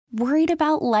Worried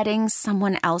about letting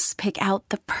someone else pick out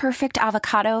the perfect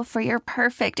avocado for your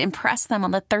perfect impress them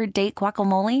on the third date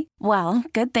guacamole? Well,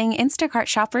 good thing Instacart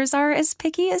shoppers are as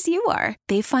picky as you are.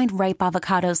 They find ripe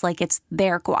avocados like it's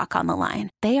their guac on the line.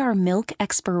 They are milk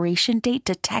expiration date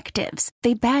detectives.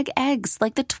 They bag eggs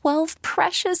like the 12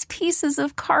 precious pieces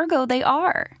of cargo they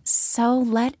are. So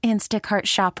let Instacart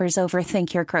shoppers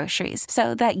overthink your groceries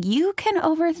so that you can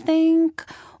overthink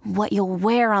what you'll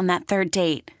wear on that third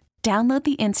date. Download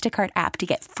the Instacart app to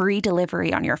get free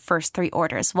delivery on your first 3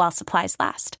 orders while supplies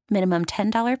last. Minimum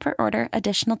 $10 per order.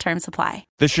 Additional terms apply.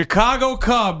 The Chicago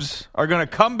Cubs are going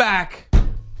to come back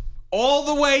all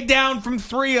the way down from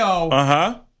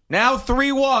 3-0. Now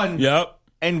 3-1. Yep.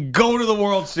 And go to the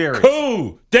World Series.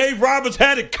 Cool. Dave Roberts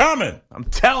had it coming. I'm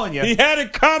telling you. He had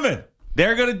it coming.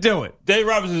 They're going to do it. Dave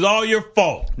Roberts, is all your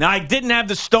fault. Now, I didn't have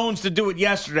the Stones to do it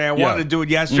yesterday. I wanted to do it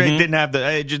yesterday. I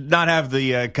did not have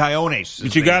the Coyones.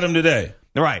 But you got them today.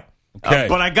 Right. Okay.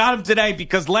 But I got them today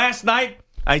because last night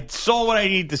I saw what I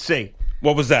need to see.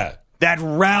 What was that? That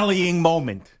rallying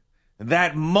moment.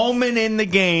 That moment in the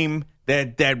game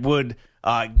that would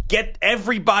get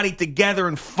everybody together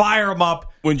and fire them up.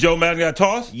 When Joe Madden got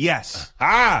tossed? Yes.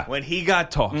 When he got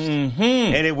tossed.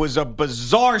 And it was a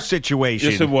bizarre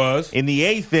situation. Yes, it was. In the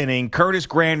 8th inning, Curtis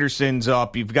Granderson's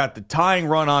up. You've got the tying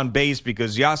run on base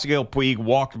because Yasiel Puig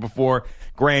walked before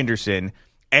Granderson.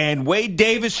 And Wade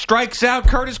Davis strikes out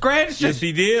Curtis Granderson. Yes,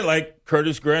 he did, like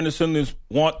Curtis Granderson is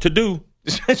wont to do.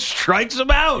 Strikes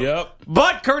him out. Yep.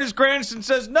 But Curtis Granderson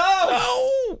says, no,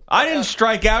 I didn't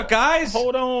strike out, guys.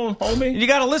 Hold on, homie. You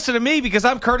got to listen to me because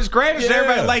I'm Curtis Granderson. Yeah.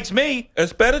 Everybody likes me.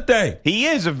 It's better day. He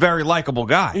is a very likable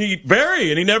guy. And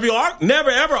he never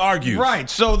ever argues. Right.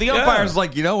 So the umpire's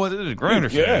like, you know what, this is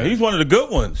Granderson. Yeah, he's one of the good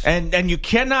ones. And you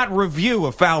cannot review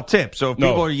a foul tip. So if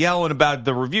people are yelling about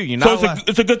the review, you're not allowed.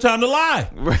 It's a good time to lie.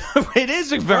 It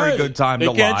is a very good time to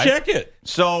lie. They can't check it.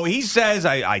 So he says,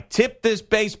 I tipped this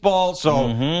baseball. So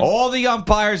all the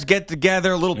umpires get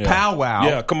together, a little powwow.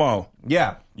 Yeah, come on.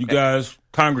 Yeah. You guys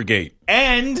congregate.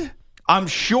 And I'm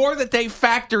sure that they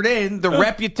factored in the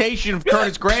reputation of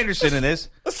Curtis Granderson in this.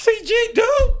 A CG, dude.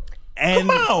 And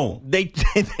come on. They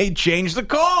changed the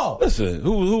call. Listen,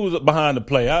 who was behind the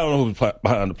plate? I don't know who was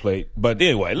behind the plate. But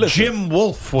anyway, listen. Jim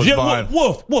Wolf was behind.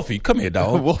 Wolfie, come here,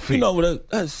 dog. Wolfie. You know,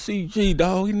 that's CG,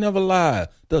 dog. He never lied.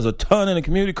 Does a ton in the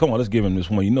community. Come on, let's give him this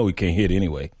one. You know he can't hit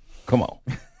anyway. Come on.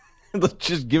 Let's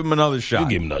just give him another shot. You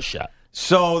give him another shot.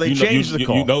 So they changed the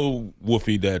call. You know,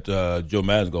 Wolfie, that Joe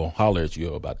Madden's going to holler at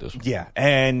you about this one. Yeah,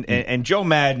 and Joe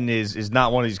Madden is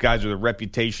not one of these guys with a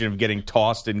reputation of getting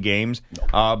tossed in games.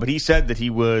 But he said that he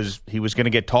was going to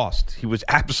get tossed. He was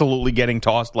absolutely getting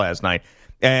tossed last night.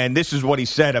 And this is what he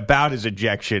said about his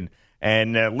ejection.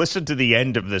 And listen to the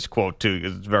end of this quote, too,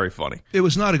 because it's very funny. It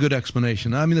was not a good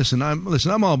explanation. I mean, listen,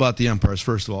 I'm all about the umpires,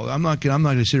 first of all. I'm not going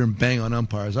to sit here and bang on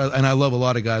umpires. And I love a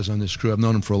lot of guys on this crew. I've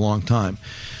known them for a long time.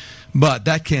 But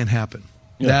that can't happen.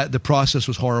 Yeah. The process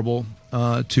was horrible.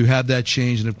 To have that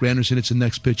change, and if Granderson hits the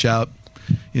next pitch out,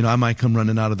 I might come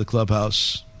running out of the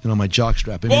clubhouse, my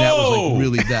jockstrap. I mean, that was like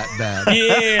really that bad.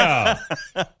 Yeah.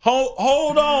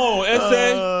 Hold on,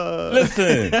 S.A.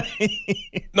 Listen,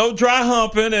 no dry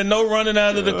humping and no running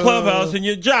out of the clubhouse in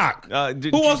your jock.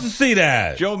 Who wants to see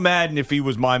that? Joe Madden, if he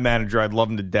was my manager, I'd love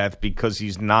him to death because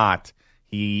he's not.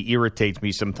 He irritates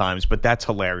me sometimes, but that's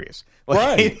hilarious.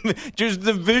 Right. Just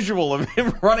the visual of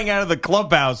him running out of the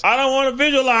clubhouse. I don't want to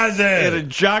visualize it. In a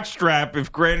jockstrap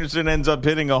if Granderson ends up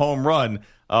hitting a home run.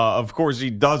 Of course, he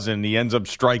doesn't. He ends up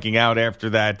striking out after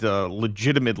that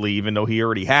legitimately, even though he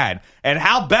already had. And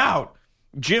how about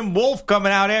Jim Wolf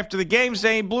coming out after the game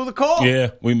saying he blew the call?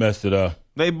 Yeah, we messed it up.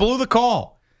 They blew the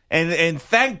call. And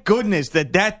thank goodness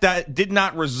that did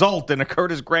not result in a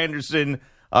Curtis Granderson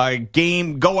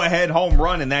game go-ahead home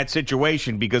run in that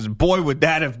situation, because, boy, would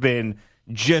that have been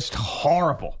just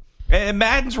horrible. And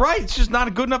Madden's right. It's just not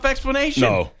a good enough explanation.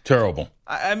 No, terrible.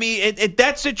 I mean, at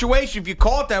that situation, if you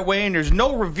call it that way and there's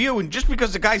no review, and just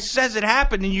because the guy says it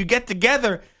happened and you get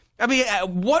together, I mean,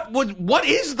 what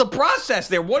is the process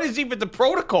there? What is even the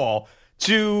protocol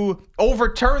to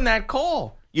overturn that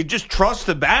call? You just trust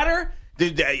the batter?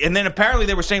 And then apparently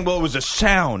they were saying, well, it was a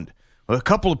sound. Well, a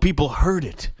couple of people heard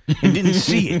it and didn't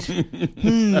see it.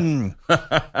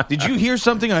 Did you hear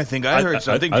something? I think I heard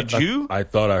something. Did you? I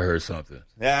thought I heard something.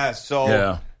 Yeah, so.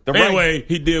 Yeah. Anyway,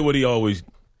 he did what he always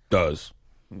does.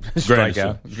 Strike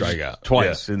out.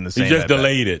 Twice in the same. He just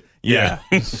delayed it. Yeah.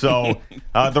 So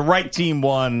the right team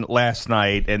won last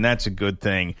night, and that's a good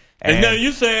thing. And now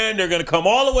you're saying they're going to come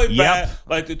all the way back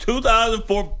like the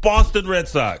 2004 Boston Red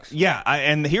Sox. Yeah,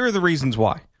 and here are the reasons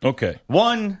why. Okay.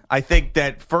 One, I think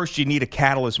that first you need a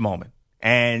catalyst moment.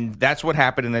 And that's what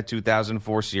happened in that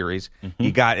 2004 series. Mm-hmm.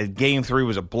 You got Game 3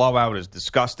 was a blowout. It was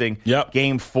disgusting. Yep.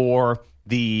 Game 4,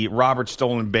 the Robert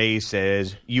stolen base,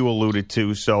 as you alluded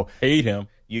to. So hate him.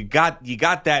 You got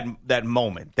that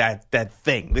moment, that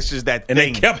thing. This is that and thing.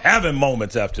 And they kept having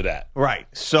moments after that. Right.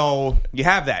 So you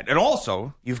have that. And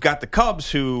also, you've got the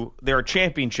Cubs, who they're a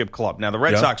championship club. Now, the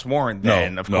Red Sox weren't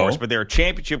then, of course, but they're a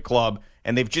championship club,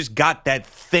 and they've just got that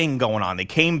thing going on. They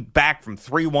came back from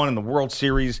 3-1 in the World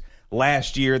Series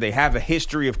last year. They have a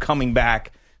history of coming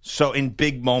back. So in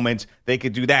big moments, they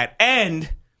could do that. And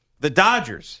the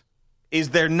Dodgers,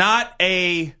 is there not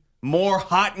a more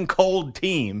hot and cold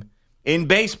team in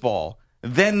baseball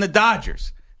than the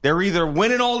Dodgers? They're either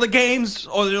winning all the games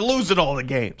or they're losing all the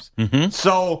games. Mm-hmm.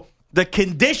 So the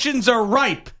conditions are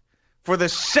ripe for the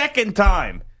second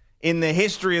time in the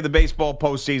history of the baseball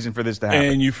postseason for this to happen.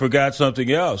 And you forgot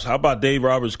something else. How about Dave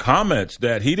Roberts' comments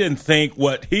that he didn't think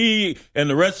what he and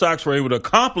the Red Sox were able to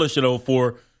accomplish in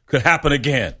 2004 could happen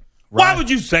again? Right. Why would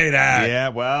you say that? Yeah,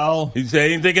 well. He said he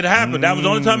didn't think it happened. That was the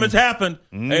only time it's happened.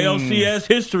 ALCS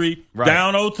history,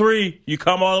 down 0-3. You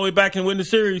come all the way back and win the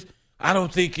series. I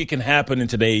don't think it can happen in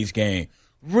today's game.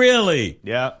 Really?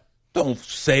 Yeah. Don't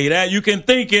say that. You can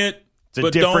think it,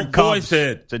 but don't voice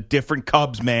it. It's a different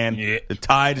Cubs, man. Yeah. The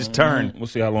tide has turned. We'll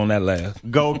see how long that lasts.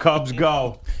 Go, Cubs,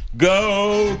 go.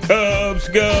 Go, Cubs,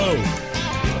 go.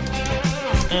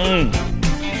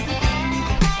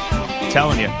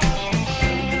 Telling you.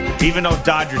 Even though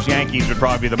Dodgers-Yankees would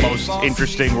probably be the most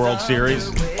interesting World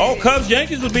Series. Oh,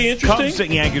 Cubs-Yankees would be interesting?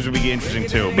 Cubs-Yankees would be interesting,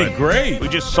 too. It'd be great. We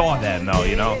just saw that, though,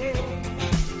 you know?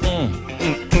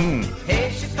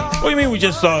 What do you mean we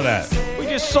just saw that? We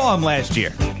just saw him last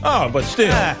year. Oh, but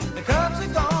still.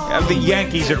 The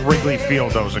Yankees at Wrigley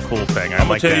Field, that was a cool thing. I'm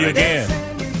going to tell you again.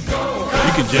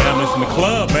 You can jam this in the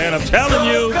club, man. I'm telling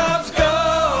you. Cubs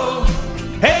go.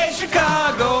 Hey,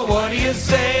 Chicago, what do you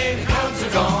say? Cubs are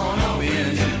gonna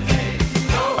win.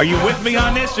 Are you with me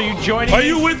on this? Are you joining me? Are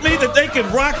you with me that they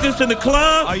can rock this in the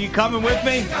club? Are you coming with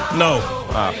me? No.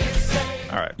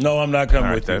 All right. No, I'm not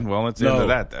coming with then. you. Well, let's end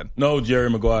that then. No, Jerry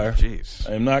Maguire. Jeez.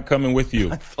 I am not coming with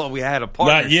you. I thought we had a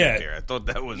partnership not yet. here. I thought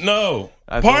that was... No.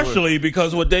 Partially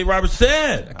because of what Dave Roberts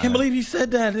said. I can't believe he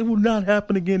said that. It will not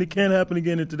happen again. It can't happen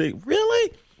again today.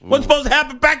 Really? Wasn't supposed to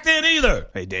happen back then either.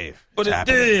 Hey, Dave. But it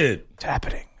did. It's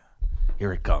happening.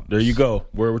 Here it comes. There you go.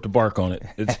 Word with the bark on it.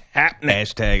 It's happening.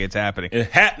 Hashtag it's happening. It's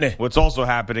happening. What's also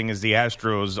happening is the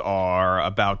Astros are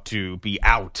about to be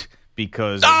out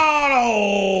because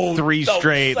of 3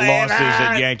 straight losses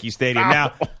at Yankee Stadium.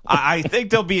 Now, I think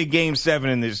there'll be a Game 7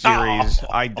 in this series.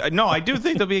 I do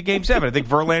think there'll be a Game 7. I think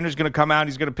Verlander's going to come out.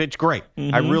 He's going to pitch great.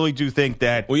 I really do think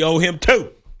that we owe him 2.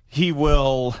 He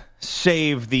will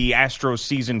save the Astros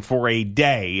season for a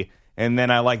day. And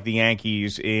then I like the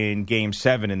Yankees in Game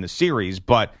 7 in the series.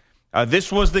 But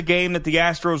this was the game that the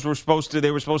Astros were supposed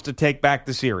to take back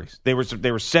the series. They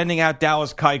were sending out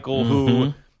Dallas Keuchel,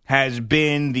 who has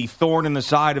been the thorn in the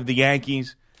side of the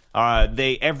Yankees.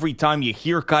 Every time you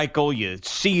hear Keuchel, you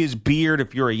see his beard.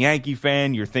 If you're a Yankee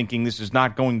fan, you're thinking this is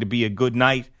not going to be a good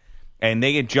night. And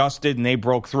they adjusted and they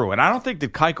broke through. And I don't think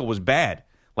that Keuchel was bad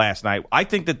last night. I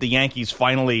think that the Yankees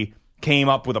finally came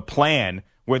up with a plan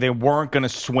where they weren't going to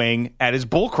swing at his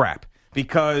bullcrap,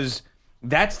 because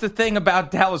that's the thing about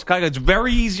Dallas Keuchel. It's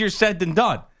very easier said than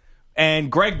done.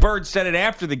 And Greg Bird said it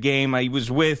after the game. He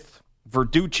was with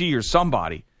Verducci or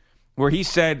somebody, where he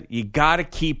said, you got to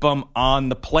keep him on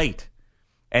the plate.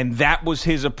 And that was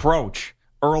his approach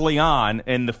early on.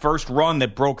 In the first run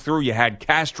that broke through, you had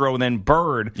Castro and then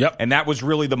Bird. Yep. And that was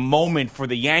really the moment for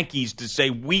the Yankees to say,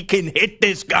 we can hit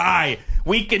this guy.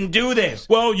 We can do this.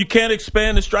 Well, you can't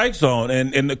expand the strike zone.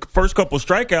 And in the first couple of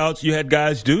strikeouts, you had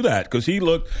guys do that because he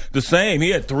looked the same.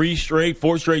 He had 4 straight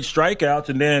strikeouts,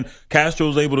 and then Castro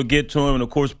was able to get to him. And,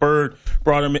 of course, Bird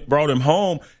brought him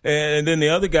home. And then the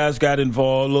other guys got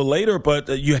involved a little later, but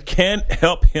you can't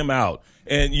help him out.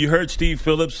 And you heard Steve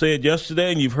Phillips say it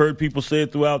yesterday, and you've heard people say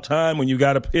it throughout time. When you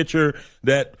got a pitcher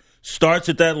that starts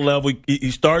at that level,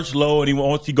 he starts low and he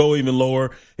wants to go even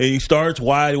lower, and he starts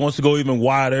wide, he wants to go even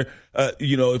wider.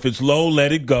 If it's low,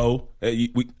 let it go.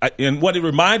 And what it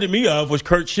reminded me of was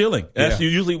Curt Schilling. That's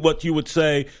usually what you would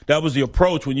say. That was the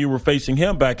approach when you were facing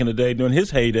him back in the day, during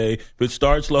his heyday. If it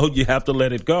starts low, you have to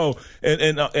let it go.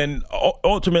 And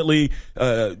ultimately,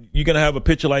 you're going to have a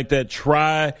pitcher like that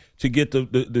try to get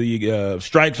the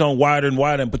strike zone wider and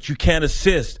wider, but you can't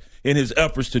assist in his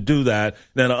efforts to do that.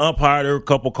 Then an umpire, there were a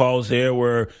couple calls there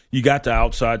where you got the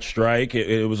outside strike.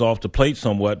 It was off the plate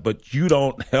somewhat, but you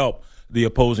don't help the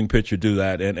opposing pitcher do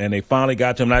that, and they finally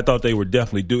got to him. And I thought they were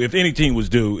definitely due. If any team was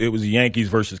due, it was the Yankees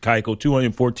versus Keuchel.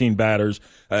 214 batters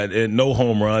and no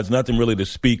home runs, nothing really to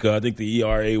speak of. I think the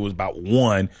ERA was about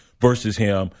 1 versus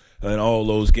him. In all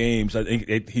those games, I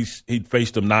think he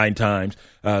faced them 9 times.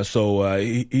 So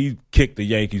he kicked the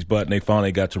Yankees' butt, and they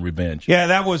finally got some revenge. Yeah,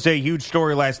 that was a huge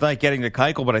story last night, getting to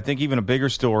Keuchel. But I think even a bigger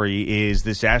story is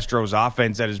this Astros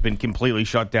offense that has been completely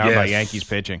shut down by Yankees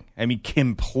pitching. I mean,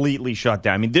 completely shut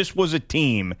down. I mean, this was a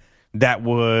team that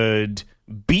would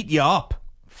beat you up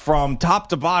from top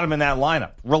to bottom in that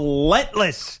lineup.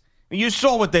 Relentless. You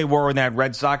saw what they were in that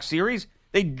Red Sox series.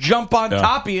 They'd jump on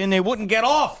top of you, and they wouldn't get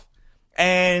off.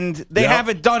 And they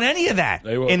haven't done any of that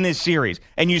in this series.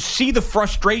 And you see the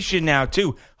frustration now,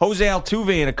 too. Jose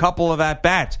Altuve in a couple of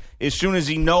at-bats, as soon as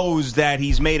he knows that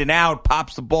he's made an out,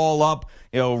 pops the ball up,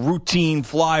 routine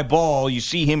fly ball. You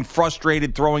see him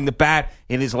frustrated throwing the bat.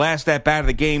 In his last at-bat of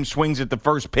the game, swings at the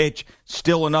first pitch,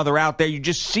 still another out there. You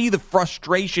just see the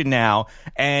frustration now,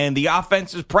 and the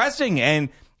offense is pressing. And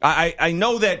I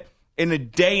know that in a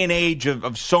day and age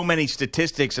of so many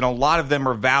statistics, and a lot of them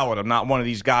are valid. I'm not one of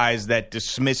these guys that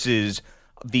dismisses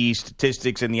the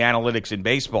statistics and the analytics in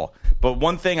baseball. But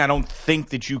one thing I don't think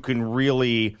that you can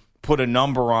really put a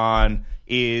number on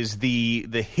is the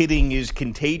hitting is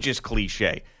contagious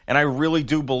cliche. And I really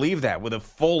do believe that. With a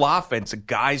full offense,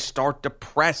 guys start to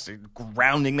press,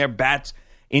 grounding their bats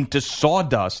into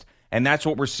sawdust. And that's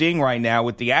what we're seeing right now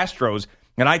with the Astros.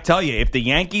 And I tell you, if the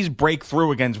Yankees break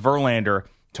through against Verlander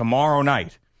tomorrow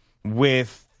night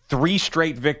with 3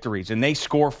 straight victories and they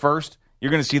score first,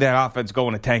 you're going to see that offense go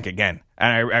in a tank again.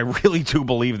 And I really do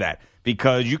believe that,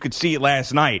 because you could see it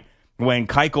last night when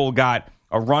Keuchel got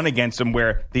a run against them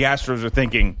where the Astros are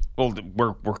thinking, well,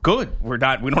 we're good. We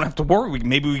don't have to worry.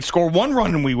 Maybe we score 1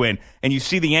 run and we win. And you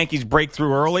see the Yankees break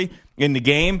through early in the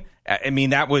game. I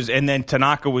mean, and then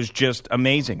Tanaka was just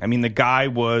amazing. I mean, the guy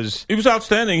was... He was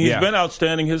outstanding. He's been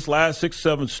outstanding his last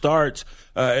 6-7 starts.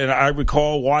 And I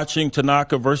recall watching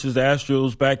Tanaka versus the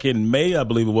Astros back in May, I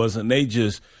believe it was, and they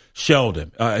just shelled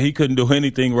him. He couldn't do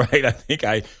anything right. I think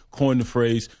I coined the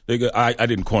phrase. I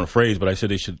didn't coin a phrase, but I said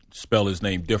they should spell his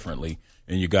name differently,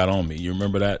 and you got on me. You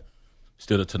remember that?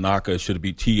 Instead of Tanaka, it should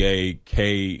be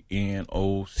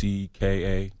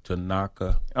Taknockka.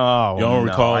 Tanaka. Oh, you don't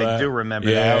recall that? I do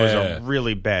remember that. That was a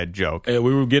really bad joke. Yeah,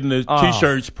 we were getting the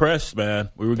T-shirts pressed,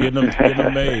 man. We were getting them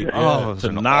made.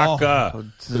 Tanaka.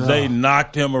 They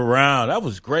knocked him around. That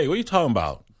was great. What are you talking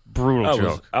about? Brutal joke.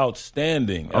 Was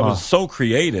outstanding. That was so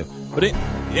creative. But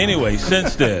anyway,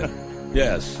 since then,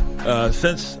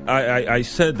 since I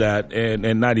said that,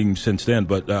 and not even since then,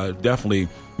 but definitely,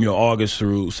 August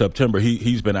through September,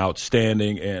 he's been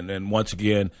outstanding, and once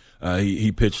again,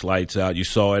 he pitched lights out. You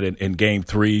saw it in Game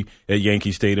 3 at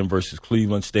Yankee Stadium versus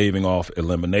Cleveland, staving off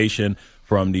elimination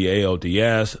from the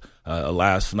ALDS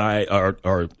last night,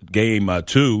 or Game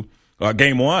 2,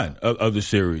 Game 1 of the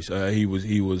series. He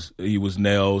was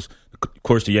nails. Of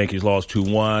course, the Yankees lost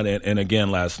 2-1, and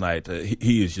again last night,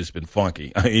 he has just been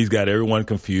funky. I mean, he's got everyone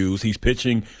confused. He's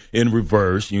pitching in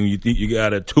reverse. You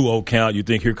got a 2-0 count. You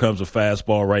think here comes a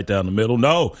fastball right down the middle.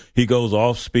 No, he goes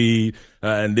off speed,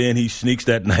 and then he sneaks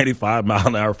that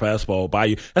 95-mile-an-hour fastball by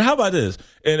you. And how about this?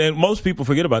 And most people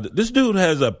forget about it. This dude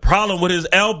has a problem with his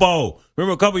elbow.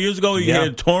 Remember a couple years ago, he had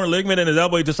a torn ligament in his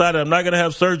elbow. He decided, I'm not going to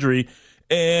have surgery,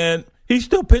 and he's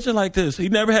still pitching like this. He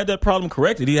never had that problem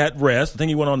corrected. He had rest. I think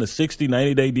he went on the 60,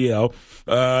 90-day DL.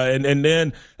 And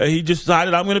then he just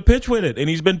decided, I'm going to pitch with it. And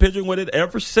he's been pitching with it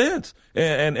ever since.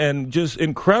 And just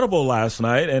incredible last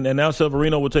night. And now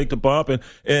Severino will take the bump.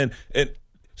 And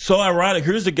so ironic.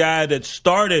 Here's a guy that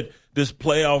started this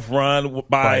playoff run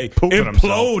by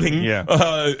imploding.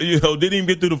 Didn't even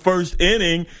get through the first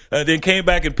inning, then came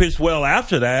back and pitched well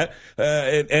after that.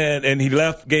 And he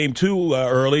left Game 2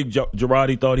 early.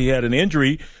 Girardi thought he had an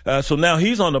injury. So now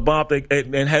he's on the bump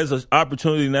and has an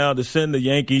opportunity now to send the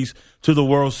Yankees to the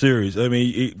World Series. I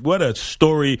mean, what a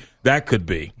story that could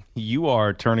be. You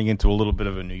are turning into a little bit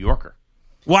of a New Yorker.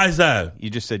 Why is that? You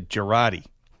just said Girardi.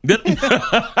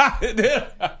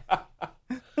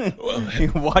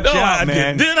 Watch out,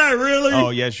 man. Did I really?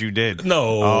 Oh, yes, you did.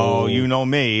 No. Oh, you know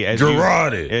me.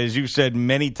 Girardi. As you said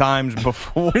many times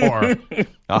before,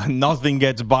 nothing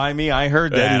gets by me. I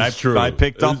heard that. That is true. I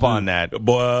picked up on that.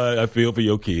 Boy, I feel for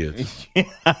your kids.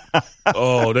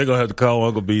 Oh, they're going to have to call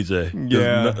Uncle BJ.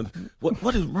 Yeah.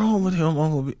 What is wrong with him,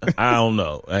 Uncle BJ? I don't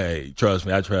know. Hey, trust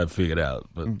me, I tried to figure it out.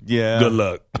 But yeah. Good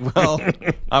luck. Well,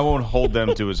 I won't hold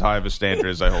them to as high of a standard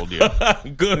as I hold you.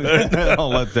 Good. I'll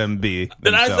let them be.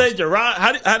 Did I say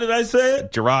Girardi? How did I say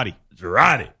it? Girardi.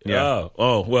 Girardi. Yeah.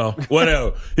 Oh, well,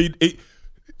 whatever.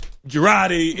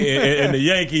 Girardi and the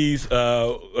Yankees,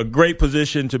 a great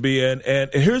position to be in. And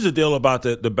here's the deal about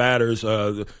the batters,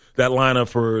 that lineup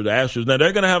for the Astros. Now,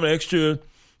 they're going to have an extra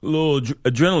little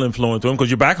adrenaline flowing through them because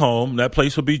you're back home. That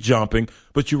place will be jumping.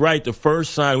 But you're right, the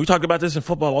first sign, we talk about this in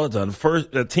football all the time,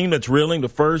 the team that's reeling, the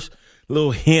first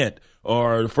little hint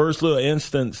or the first little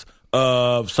instance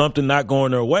of something not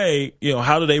going their way,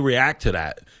 how do they react to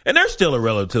that? And they're still a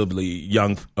relatively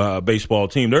young baseball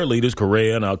team. Their leaders,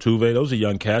 Correa and Altuve, those are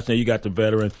young cats. Now you got the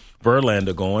veteran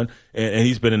Verlander going, and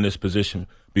he's been in this position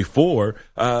before.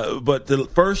 But the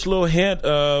first little hint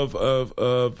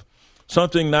of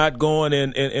something not going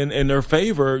in their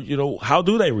favor, how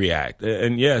do they react?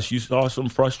 And yes, you saw some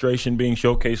frustration being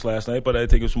showcased last night, but I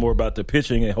think it's more about the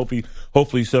pitching, and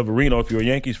hopefully Severino, if you're a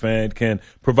Yankees fan, can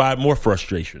provide more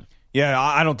frustration. Yeah,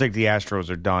 I don't think the Astros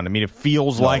are done. I mean, it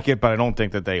feels like it, but I don't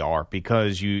think that they are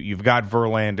because you've got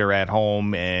Verlander at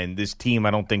home, and this team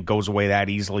I don't think goes away that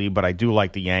easily, but I do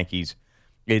like the Yankees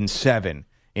in 7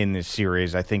 in this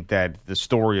series. I think that the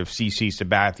story of CC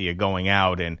Sabathia going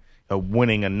out and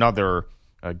winning another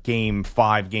Game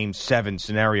 5, Game 7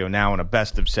 scenario now in a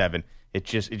best of 7, it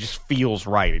just feels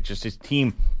right. It just his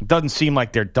team doesn't seem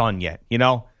like they're done yet, And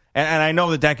I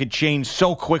know that could change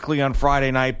so quickly on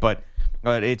Friday night, but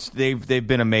they've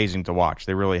been amazing to watch.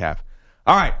 They really have.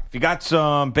 All right, if you got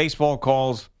some baseball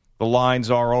calls, the lines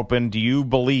are open. Do you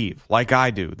believe, like I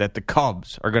do, that the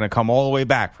Cubs are going to come all the way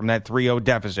back from that 3-0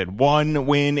 deficit? 1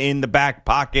 win in the back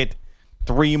pocket,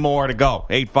 3 more to go.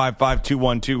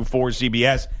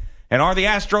 855-212-4CBS. And are the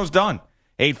Astros done?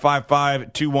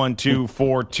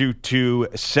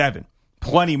 855-212-4227.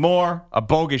 Plenty more. A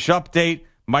bogus update.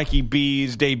 Mikey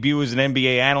B's debut as an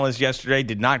NBA analyst yesterday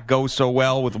did not go so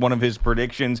well with one of his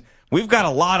predictions. We've got a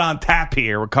lot on tap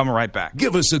here. We're coming right back.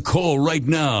 Give us a call right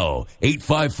now.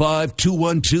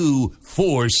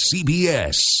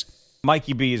 855-212-4CBS.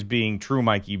 Mikey B is being true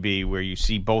Mikey B, where you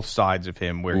see both sides of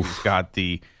him, where he's got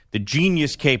the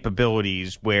genius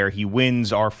capabilities, where he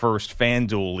wins our first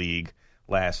FanDuel League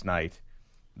last night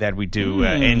that we do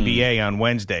NBA on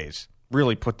Wednesdays.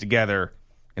 Really put together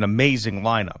an amazing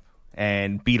lineup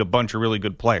and beat a bunch of really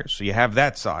good players. So you have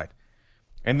that side.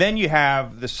 And then you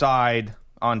have the side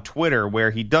on Twitter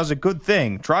where he does a good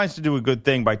thing, tries to do a good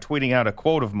thing by tweeting out a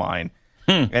quote of mine,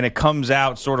 and it comes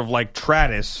out sort of like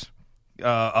Travis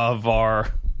of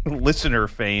our listener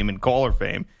fame and caller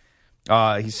fame.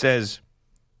 He says,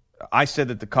 I said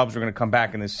that the Cubs were going to come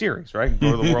back in this series, right?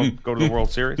 Go to the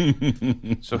World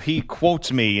Series. So he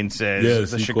quotes me and says,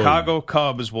 the Chicago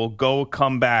Cubs will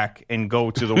come back and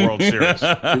go to the World Series.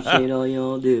 Appreciate all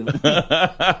y'all do.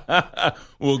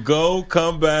 Will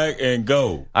come back and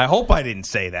go. I hope I didn't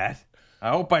say that.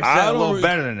 I hope I said a little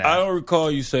better than that. I don't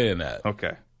recall you saying that.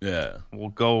 Okay. Yeah.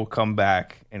 We'll come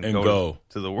back and go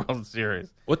to the World Series.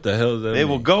 What the hell does that They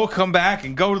mean? will come back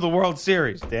and go to the World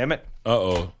Series. Damn it.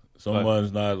 Uh-oh.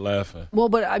 Someone's not laughing. Well,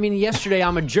 but I mean, yesterday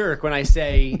I'm a jerk when I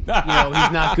say, he's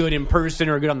not good in person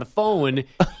or good on the phone.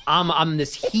 I'm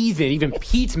this heathen. Even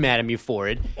Pete's mad at me for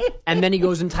it. And then he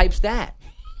goes and types that.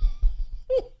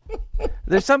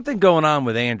 There's something going on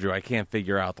with Andrew I can't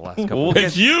figure out the last couple of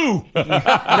It's you!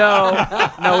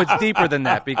 No, it's deeper than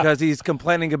that because he's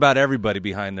complaining about everybody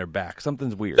behind their back.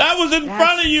 Something's weird. That was in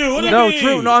front of you. What do you mean?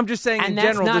 True. No, I'm just saying And in that's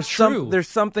general not true. there's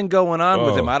something going on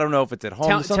with him. I don't know if it's at home.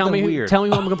 There's something weird. Tell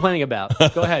me what I'm complaining about.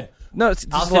 Go ahead. No, it's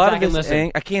I'll just sit a lot back of and this.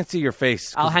 listen. I can't see your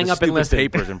face. I'll hang up and stupid listen.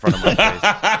 Papers in front of my face.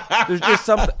 There's just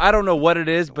something. I don't know what it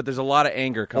is, but there's a lot of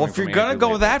anger coming. Well, if you're from going to Andrew go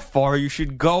lately. that far, you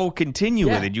should continue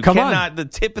with it. You come on. cannot, the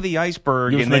tip of the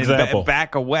iceberg, Give us and an then example.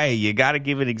 back away. You got to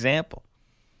give an example.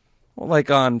 Well,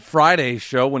 like on Friday's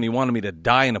show when he wanted me to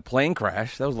die in a plane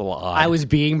crash, that was a little odd. I was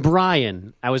being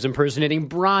Brian. I was impersonating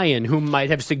Brian, who might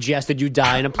have suggested you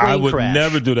die in a plane I would crash.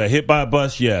 never do that. Hit by a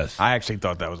bus, yes. I actually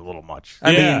thought that was a little much.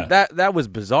 I Yeah. mean, that was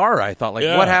bizarre. I thought,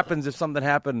 Yeah. what happens if something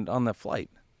happened on the flight?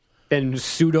 Then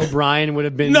pseudo Brian would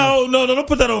have been. No, don't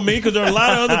put that on me because there are a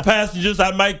lot of other passengers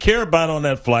I might care about on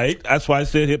that flight. That's why I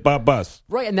said hit by a bus.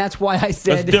 Right, and that's why I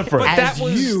said. That's different. But as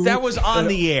that was on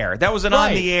the air. That was an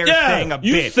Right. on-the-air Yeah, thing a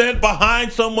you bit. said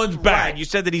behind someone's back. Right, you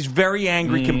said that he's very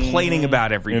angry, complaining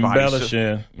about everybody.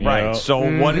 Embellishing. you Right. know.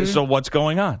 So what's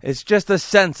going on? It's just a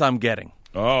sense I'm getting.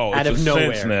 Oh, Out it's of a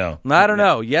nowhere. sense now. I don't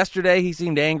know. Yesterday he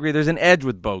seemed angry. There's an edge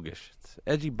with Bogish. It's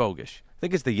edgy Bogish. I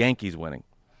think it's the Yankees winning.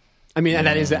 I mean, and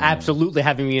that is absolutely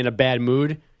having me in a bad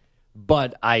mood,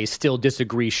 but I still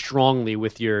disagree strongly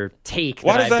with your take.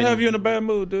 Why does that I've been- have you in a bad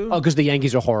mood, dude? Oh, because the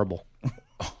Yankees are horrible.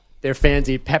 Their fans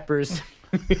eat peppers.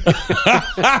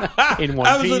 in one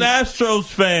I was piece. an Astros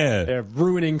fan. They're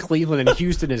ruining Cleveland and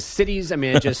Houston as cities. I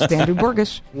mean, it just Andrew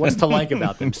Burgess. what's to like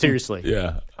about them? Seriously.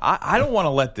 Yeah. I don't want to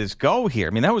let this go here.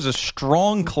 I mean, that was a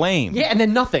strong claim. Yeah, and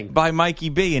then nothing. By Mikey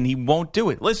B, and he won't do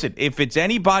it. Listen, if it's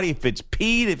anybody, if it's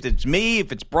Pete, if it's me,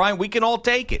 if it's Brian, we can all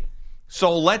take it.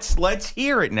 So let's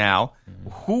hear it now.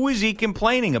 Who is he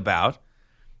complaining about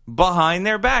behind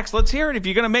their backs? Let's hear it. If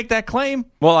you're going to make that claim.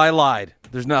 Well, I lied.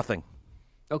 There's nothing.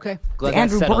 Okay. Glad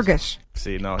Andrew that settles. Burgess.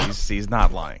 See, no, he's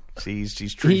not lying. See,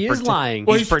 he's true. He is lying.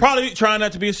 Well, he's probably trying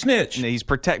not to be a snitch. He's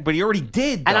but he already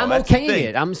did. And though. I'm That's the okaying thing.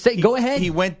 it. I'm saying, go ahead. He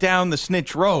went down the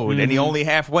snitch road, and he only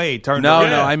halfway turned No, around.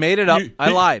 no, I made it up.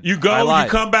 I lied. You go, I lied.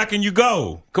 you come back, and you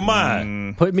go. Come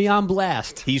on. Put me on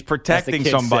blast. He's As the protecting kids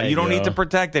somebody. say. You don't need Yeah. to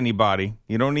protect anybody.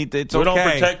 You don't need to. It's We okay.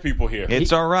 don't protect people here.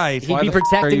 It's all right. He'd be the fuck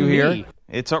protecting are you me. here?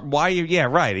 It's why you? Yeah,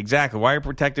 right. Exactly. Why are you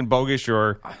protecting Bogus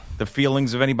or the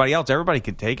feelings of anybody else? Everybody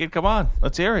can take it. Come on,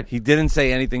 let's hear it. He didn't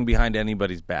say anything behind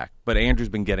anybody's back, but Andrew's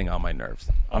been getting on my nerves.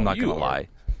 I'm not you going to are. lie.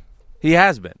 He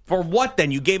has been. For what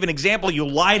then? You gave an example you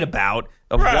lied about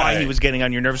of why Right. he was getting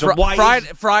on your nerves. So why?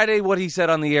 Friday, what he said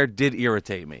on the air did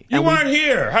irritate me. You weren't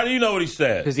here. How do you know what he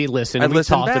said? Because he listened I and we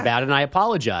listened talked back. about it and I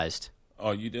apologized.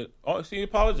 Oh, you did. Oh, see, he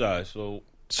apologized. So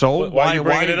why you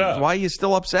bringing it up? Why are you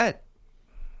still upset?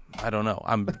 I don't know.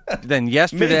 Then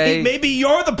yesterday. Maybe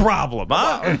you're the problem,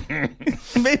 huh?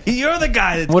 Maybe you're the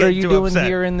guy that's What are getting you too doing upset.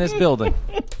 here in this building?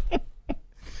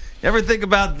 Ever think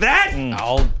about that?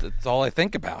 That's all I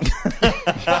think about.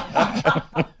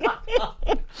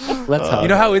 Let's hope. You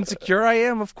know how insecure I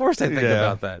am? Of course I think Yeah.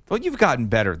 about that. Well, you've gotten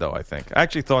better, though, I think. I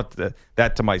actually thought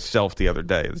that to myself the other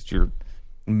day, that you're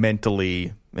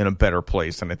mentally in a better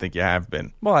place than I think you have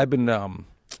been. Well, I've been, to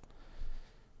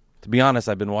be honest,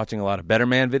 I've been watching a lot of Better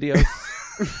Man videos,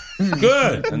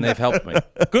 good. and they've helped me.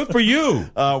 Good for you.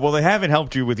 Well, they haven't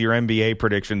helped you with your NBA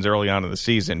predictions early on in the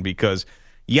season because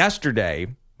yesterday,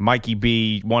 Mikey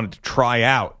B wanted to try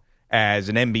out as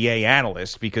an NBA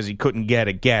analyst because he couldn't get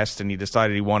a guest, and he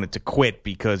decided he wanted to quit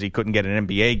because he couldn't get an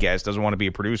NBA guest, doesn't want to be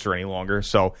a producer any longer.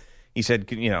 So he said,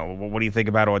 what do you think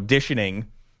about auditioning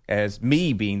as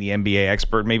me being the NBA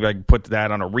expert? Maybe I could put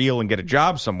that on a reel and get a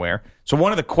job somewhere. So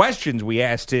one of the questions we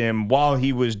asked him while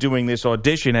he was doing this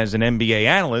audition as an NBA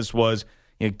analyst was,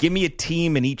 give me a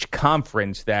team in each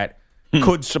conference that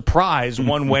could surprise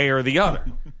one way or the other.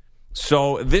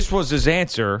 So this was his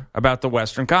answer about the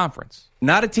Western Conference.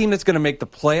 Not a team that's going to make the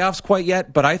playoffs quite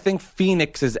yet, but I think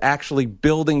Phoenix is actually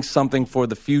building something for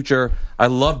the future. I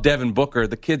love Devin Booker.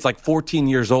 The kid's like 14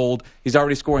 years old. He's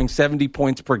already scoring 70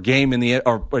 points per game in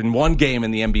one game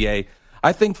in the NBA.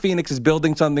 I think Phoenix is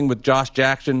building something with Josh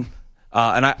Jackson,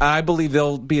 and I believe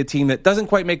they'll be a team that doesn't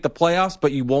quite make the playoffs,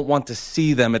 but you won't want to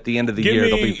see them at the end of the year.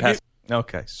 They'll be past.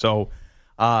 Okay, so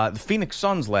the Phoenix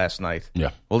Suns last night, Yeah.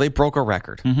 well, they broke a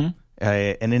record, an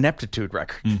ineptitude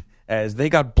record, as they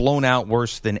got blown out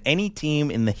worse than any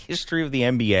team in the history of the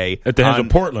NBA. At the hands of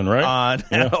Portland, right? On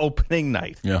opening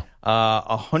night. Yeah.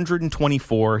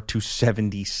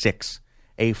 124-76,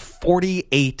 a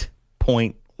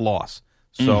 48-point loss.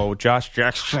 So Josh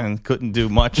Jackson couldn't do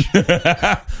much.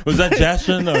 Was that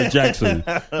Jackson or Jackson?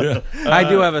 Yeah. I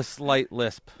do have a slight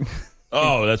lisp.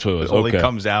 Oh, that's what it was. It only Okay.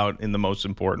 comes out in the most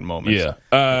important moments.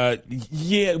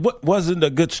 Yeah. What wasn't a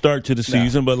good start to the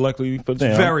season, but luckily for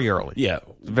them. Very early. Yeah.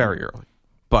 Very early.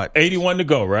 But 81 to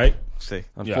go, right? see,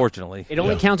 Unfortunately. It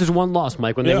only counts as one loss,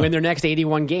 Mike. When they Yeah. win their next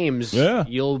 81 games, Yeah.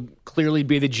 you'll clearly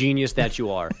be the genius that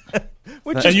you are.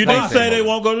 which And is you didn't fine. say they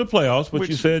won't go to the playoffs, but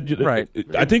you said right.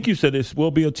 I think you said this will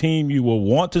be a team you will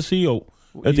want to see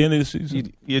at the end of the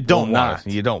season. You don't Will want not.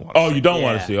 it. You don't want it. Oh, you don't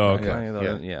want Yeah. to see? Oh,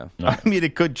 okay. Yeah. I mean,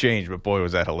 it could change, but boy,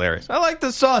 was that hilarious. I like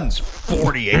the Suns.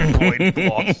 48-point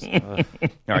loss.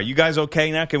 All right, you guys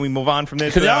okay now? Can we move on from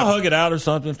this? Could y'all without- hug it out or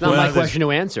something? Not my this- question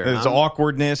to answer. There's I'm-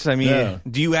 awkwardness. I mean, Yeah.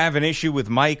 do you have an issue with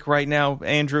Mike right now,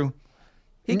 Andrew?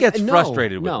 He gets No,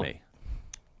 frustrated with no. me.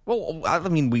 Well, I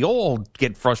mean, we all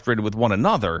get frustrated with one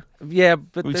another. Yeah,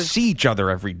 but We there's see each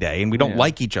other every day, and we don't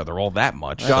like each other all that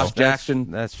much. Josh so- Jackson.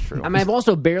 That's true. I mean, I've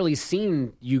also barely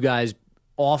seen you guys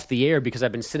off the air because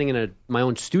I've been sitting in my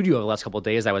own studio the last couple of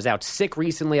days. I was out sick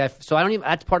recently, so I don't even.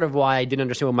 That's part of why I didn't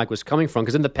understand where Mike was coming from.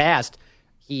 Because in the past,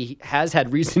 he has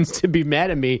had reasons to be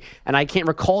mad at me, and I can't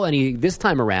recall any this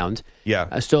time around.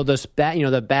 Yeah. So the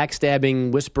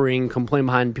backstabbing, whispering, complaining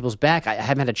behind people's back, I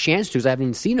haven't had a chance to because I haven't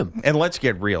even seen him. And let's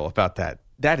get real about that.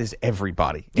 That is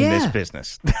everybody in Yeah. this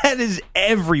business. That is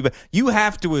everybody. You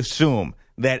have to assume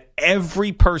that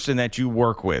every person that you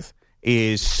work with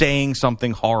is saying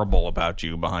something horrible about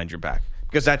you behind your back.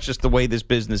 Because that's just the way this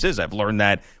business is. I've learned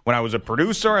that when I was a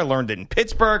producer. I learned it in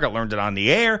Pittsburgh. I learned it on the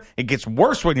air. It gets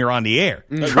worse when you're on the air.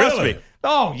 Trust Really? me.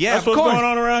 Oh, yeah, That's of what's course. going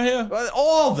on around here?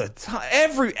 All the time.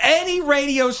 Any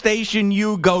radio station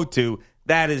you go to,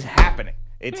 that is happening.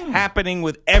 It's happening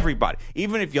with everybody.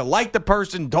 Even if you like the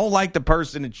person, don't like the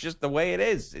person, it's just the way it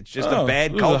is. It's just a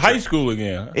bad culture. High school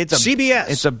again. It's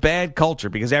CBS. It's a bad culture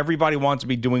because everybody wants to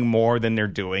be doing more than they're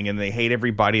doing, and they hate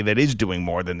everybody that is doing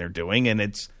more than they're doing, and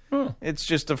it's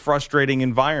just a frustrating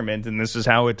environment, and this is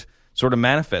how it sort of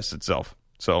manifests itself.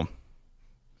 So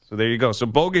there you go. So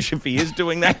Bogusch, if he is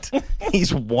doing that,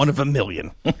 he's one of a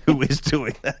million who is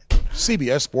doing that.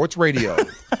 CBS Sports Radio.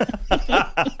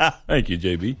 Thank you,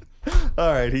 JB.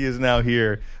 All right, he is now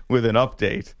here with an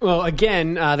update. Well,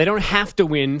 again, they don't have to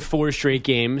win 4 straight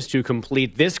games to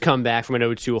complete this comeback from an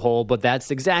 0-2 hole, but that's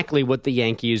exactly what the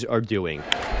Yankees are doing.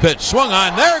 Pitch swung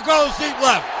on. There goes deep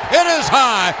left. It is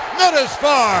high. It is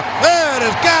far. It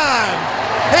is gone.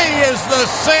 He is the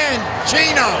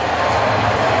Sanchino.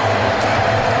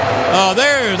 Oh,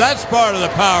 that's part of the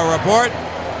power report.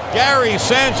 Gary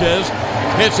Sanchez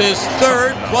hits his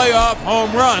 3rd playoff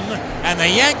home run, and the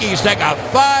Yankees take a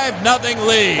 5-0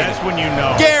 lead. That's when you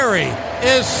know. Gary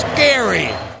is scary.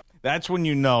 That's when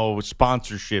you know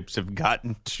sponsorships have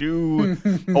gotten too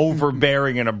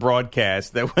overbearing in a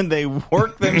broadcast that when they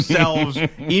work themselves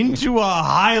into a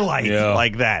highlight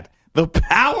like that, the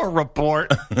power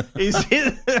report is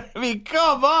I mean,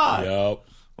 come on. Yep.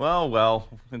 Well,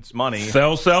 it's money.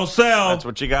 Sell. That's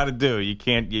what you got to do. You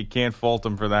can't fault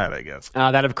them for that, I guess.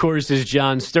 That, of course, is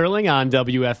John Sterling on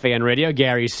WFAN Radio.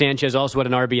 Gary Sanchez also had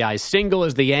an RBI single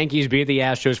as the Yankees beat the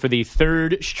Astros for the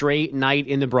 3rd straight night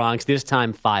in the Bronx, this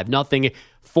time 5-0.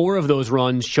 4 of those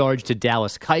runs charged to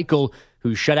Dallas Keuchel,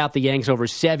 who shut out the Yanks over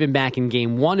 7 back in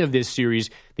Game 1 of this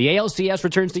series. The ALCS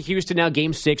returns to Houston now,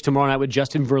 Game 6 tomorrow night with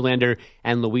Justin Verlander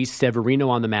and Luis Severino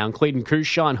on the mound. Clayton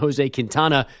Kershaw and Jose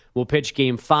Quintana will pitch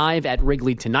Game 5 at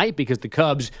Wrigley tonight because the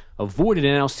Cubs avoided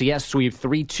an ALCS sweep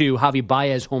 3-2. Javi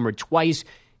Baez homered twice.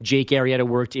 Jake Arrieta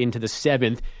worked into the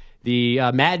 7th. The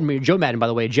Joe Madden, by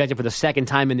the way, ejected for the 2nd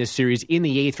time in this series in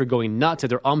the 8th for going nuts.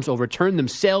 Their umps overturned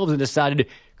themselves and decided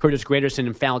Curtis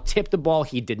Granderson foul tipped the ball.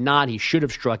 He did not. He should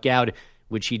have struck out,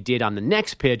 which he did on the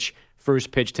next pitch.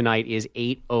 First pitch tonight is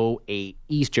 8:08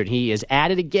 Eastern. He is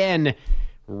at it again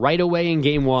right away in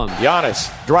Game 1.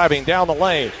 Giannis driving down the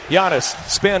lane. Giannis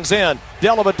spins in.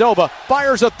 Dellavedova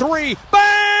fires a 3.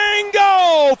 Bang!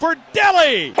 Go for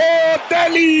Delly! Oh,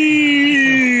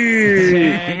 Delly!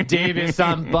 Ted Davis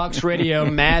on Bucks Radio.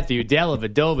 Matthew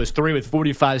Dellavedova's 3 with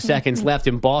 45 seconds left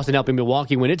in Boston, helping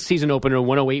Milwaukee win its season opener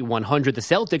 108-100. The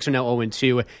Celtics are now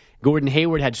 0-2. Gordon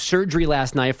Hayward had surgery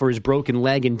last night for his broken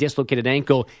leg and dislocated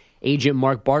ankle. Agent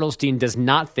Mark Bartelstein does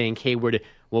not think Hayward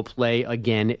will play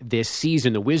again this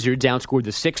season. The Wizards outscored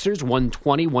the Sixers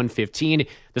 120-115.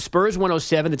 The Spurs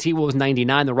 107. The T-Wolves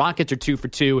 99. The Rockets are 2 for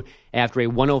 2 after a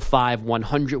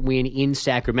 105-100 win in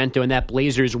Sacramento. And that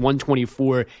Blazers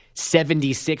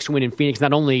 124-76 win in Phoenix.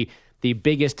 Not only the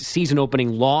biggest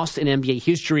season-opening loss in NBA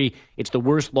history, it's the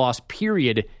worst loss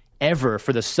period ever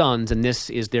for the Suns, and this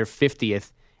is their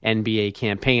 50th NBA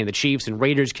campaign. The Chiefs and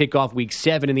Raiders kick off Week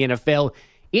 7 in the NFL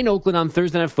in Oakland on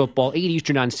Thursday Night Football, 8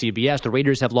 Eastern on CBS. The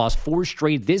Raiders have lost 4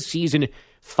 straight this season,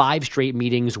 5 straight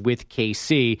meetings with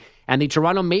KC. And the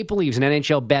Toronto Maple Leafs, an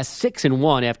NHL best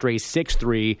 6-1 after a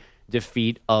 6-3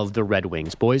 defeat of the Red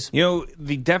Wings. Boys? You know,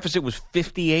 the deficit was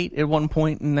 58 at one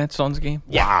point in that Suns game.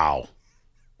 Yeah. Wow.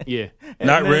 Yeah.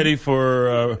 Not ready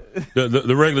for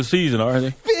the regular season, are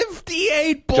they?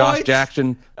 58 points. Josh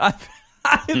Jackson. I've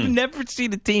never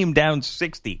seen a team down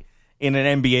 60 in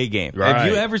an NBA game. Right. Have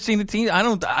you ever seen a team? I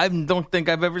don't think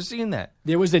I've ever seen that.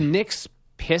 There was a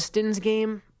Knicks-Pistons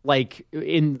game, like,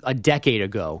 in a decade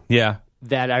ago. Yeah.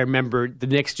 That I remember the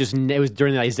Knicks it was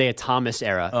during the Isaiah Thomas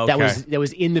era. Okay. That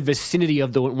was in the vicinity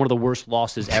of one of the worst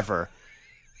losses ever.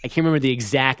 I can't remember the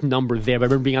exact number there, but I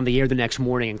remember being on the air the next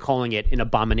morning and calling it an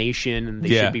abomination and they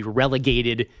should be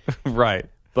relegated. Right.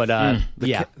 But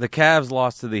The Cavs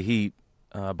lost to the Heat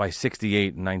by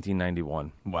 68 in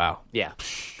 1991. Wow. Yeah.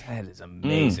 That is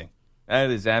amazing. That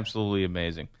is absolutely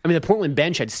amazing. I mean, the Portland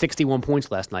bench had 61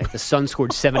 points last night. The Suns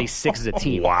scored 76 as a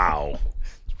team. Wow.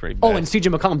 It's pretty bad. Oh, and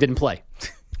CJ McCollum didn't play.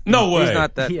 No way. He's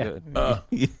not that Yeah. good.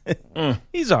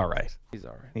 He's all right. He's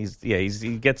all right. He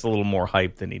gets a little more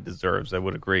hype than he deserves. I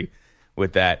would agree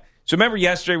with that. So remember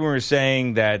yesterday when we were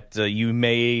saying that you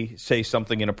may say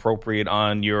something inappropriate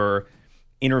on your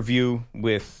interview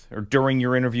during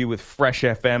your interview with Fresh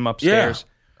FM upstairs?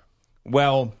 Yeah.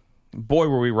 Well, boy,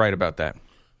 were we right about that.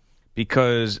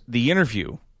 Because the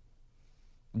interview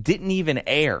didn't even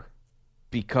air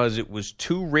because it was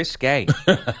too risque.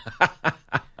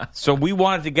 So we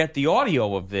wanted to get the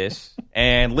audio of this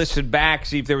and listen back,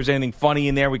 see if there was anything funny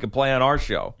in there we could play on our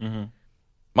show. Mm-hmm.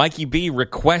 Mikey B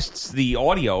requests the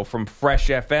audio from Fresh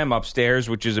FM upstairs,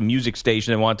 which is a music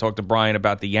station. They want to talk to Brian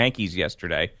about the Yankees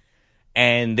yesterday.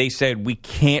 And they said, we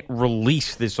can't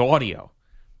release this audio.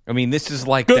 I mean, this is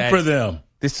like Good for them.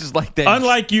 This is like that.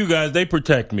 Unlike you guys, they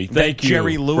protect me. Thank that you,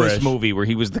 Jerry Lewis Fresh. movie where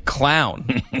he was the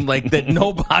clown. Like that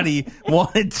nobody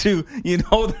wanted to,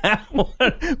 that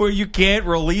one where you can't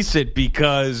release it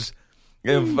because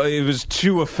it was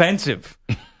too offensive.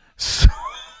 So,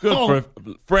 Good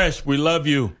for Fresh. We love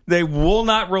you. they will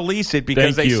not release it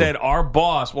because Thank they you. said our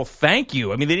boss. Well, thank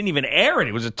you. I mean, they didn't even air it.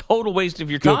 It was a total waste of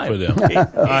your Good time. for them.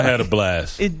 I had a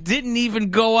blast. It didn't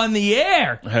even go on the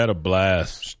air. I had a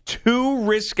blast. Too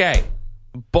risque.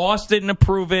 Boss didn't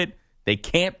approve it. They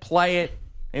can't play it.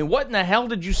 And what in the hell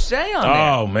did you say on there?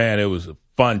 Oh, man, it was a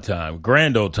fun time.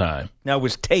 Grand old time. Now, it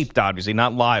was taped, obviously,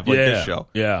 not live like this show.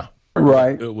 Yeah.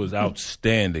 Right. It was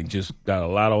outstanding. Just got a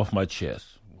lot off my chest.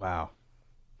 Wow.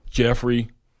 Jeffrey,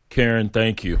 Karen,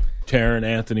 thank you. Taryn,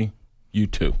 Anthony, you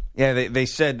too. Yeah, they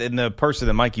said, and the person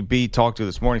that Mikey B talked to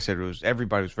this morning said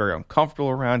everybody was very uncomfortable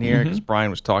around here because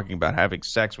Brian was talking about having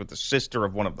sex with the sister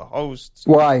of one of the hosts.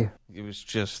 Why? It was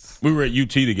just... We were at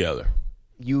UT together.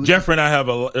 Jeffrey and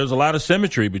I there's a lot of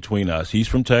symmetry between us. He's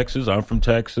from Texas. I'm from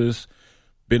Texas.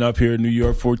 Been up here in New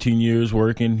York 14 years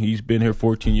working. He's been here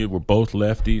 14 years. We're both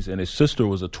lefties. And his sister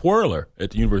was a twirler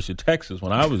at the University of Texas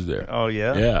when I was there. Oh,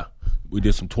 yeah? Yeah. We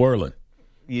did some twirling.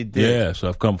 You did? Yeah, so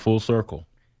I've come full circle.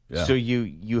 Yeah. So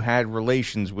you had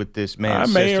relations with this I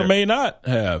man's may sister. or may not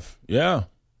have. Yeah.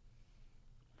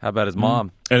 How about his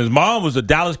mom? And his mom was a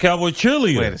Dallas Cowboys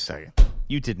cheerleader. Wait a second.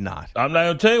 You did not. I'm not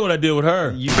going to tell you what I did with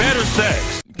her. You better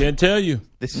sex. Can't tell you.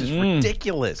 This is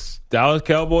ridiculous. Dallas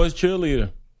Cowboys cheerleader.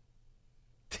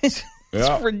 This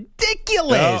Yeah. is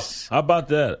ridiculous. Yeah. How about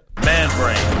that? Man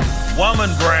brain.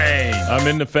 Woman brain. I'm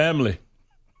in the family.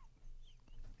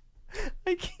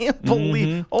 I can't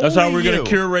believe That's how we're going going to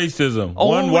cure racism.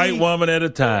 One white woman at a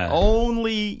time.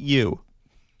 Only you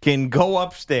can go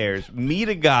upstairs, meet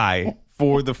a guy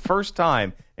for the first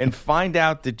time, and find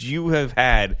out that you have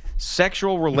had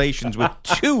sexual relations with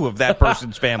two of that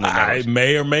person's family members. I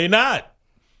may or may not.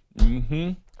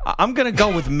 I'm going to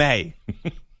go with May,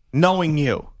 knowing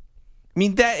you. I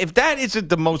mean, if that isn't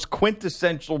the most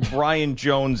quintessential Brian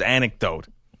Jones anecdote,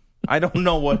 I don't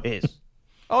know what is.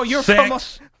 Oh, you're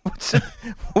Sex.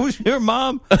 Who's your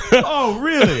mom? Oh,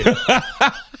 really?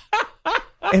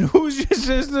 And who's your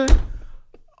sister?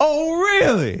 Oh,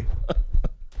 really?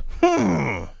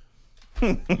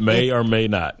 May or may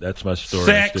not. That's my story.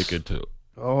 Sex. I'm sticking to.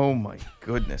 Oh, my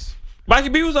goodness. Mikey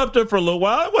B was up there for a little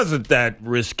while. It wasn't that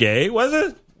risque, was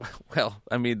it? Well,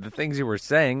 I mean, the things you were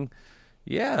saying,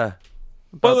 yeah.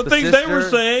 Well, About the things they were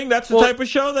sister- saying, that's the type of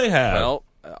show they have. Well,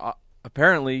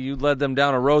 apparently you led them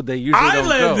down a road they usually I don't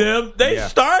led go. them. They Yeah.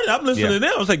 started. I'm listening Yeah. to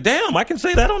them. I was like, damn, I can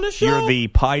say that on this show? You're the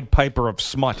Pied Piper of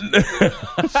smut.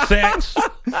 Sex.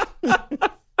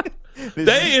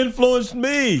 They influenced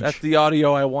me. That's the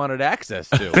audio I wanted access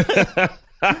to.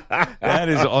 That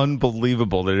is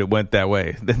unbelievable that it went that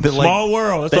way. Small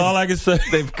world. That's all I can say.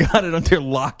 They've got it under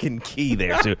lock and key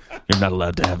there, too. You're not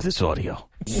allowed to have this audio.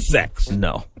 Sex.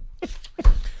 No.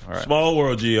 Small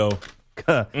world, Gio.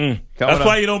 Coming That's up-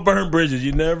 why you don't burn bridges.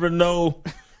 You never know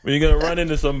when you're going to run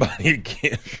into somebody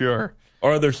again. Sure.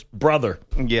 Or their brother.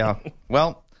 Yeah.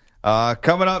 Well,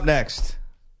 coming up next,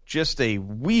 just a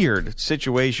weird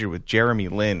situation with Jeremy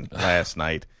Lin last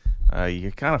night.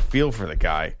 You kind of feel for the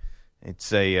guy.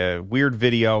 It's a weird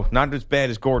video. Not as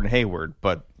bad as Gordon Hayward,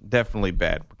 but definitely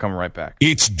bad. We're coming right back.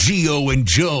 It's Gio and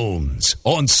Jones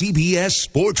on CBS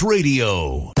Sports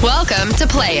Radio. Welcome to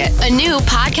Play It, a new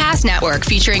podcast network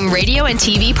featuring radio and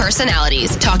TV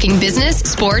personalities talking business,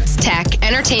 sports, tech,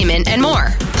 entertainment, and more.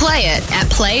 Play it at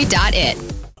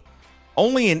play.it.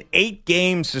 Only an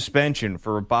 8-game suspension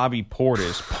for Bobby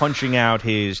Portis punching out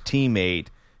his teammate,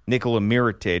 Nikola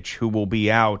Mirotic, who will be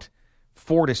out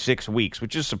 4 to 6 weeks,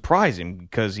 which is surprising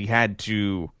because he had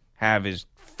to have his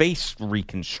face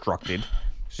reconstructed.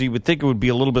 So you would think it would be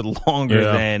a little bit longer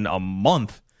than a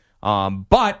month.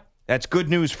 But that's good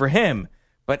news for him.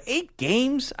 But 8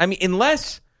 games? I mean,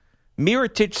 unless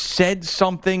Mirotic said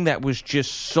something that was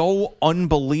just so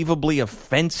unbelievably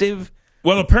offensive.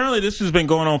 Well, apparently this has been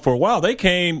going on for a while. They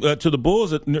came to the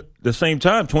Bulls at the same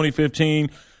time, 2015,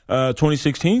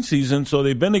 2016 season. So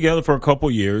they've been together for a couple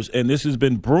years, and this has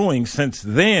been brewing since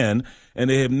then, and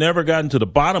they have never gotten to the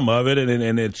bottom of it,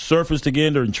 and it surfaced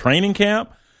again during training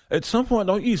camp. At some point,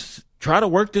 don't you try to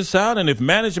work this out? And if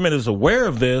management is aware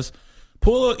of this,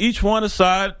 pull each one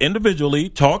aside individually,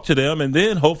 talk to them, and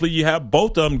then hopefully you have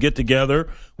both of them get together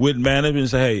with management and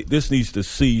say, hey, this needs to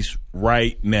cease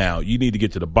right now. You need to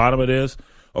get to the bottom of this,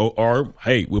 or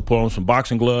hey, we'll put on some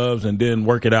boxing gloves and then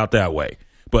work it out that way.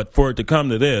 But for it to come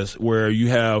to this, where you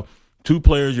have two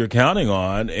players you're counting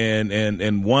on,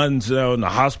 and one's in the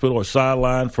hospital or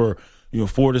sideline for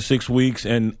 4 to 6 weeks,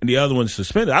 and the other one's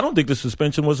suspended, I don't think the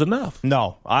suspension was enough.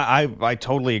 No, I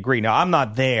totally agree. Now, I'm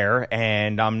not there,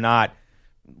 and I'm not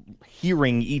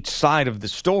hearing each side of the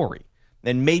story.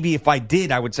 And maybe if I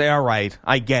did, I would say, all right,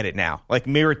 I get it now. Like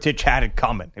Mirotic had it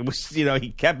coming. It was,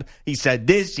 he said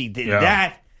this, he did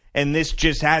that, and this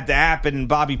just had to happen. And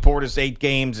Bobby Portis 8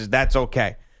 games, that's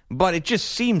okay. But it just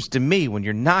seems to me when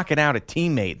you're knocking out a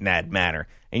teammate in that manner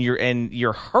and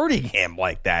you're hurting him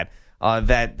like that,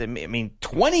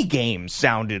 20 games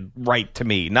sounded right to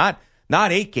me, not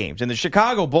 8 games. And the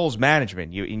Chicago Bulls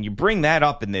management, you bring that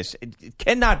up in this, it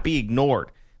cannot be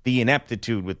ignored, the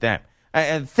ineptitude with them.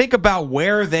 And think about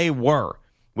where they were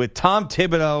with Tom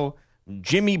Thibodeau,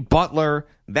 Jimmy Butler,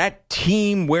 that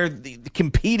team where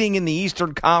competing in the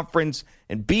Eastern Conference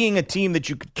and being a team that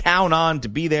you could count on to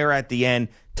be there at the end,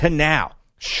 to now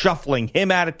shuffling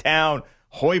him out of town.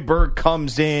 Hoiberg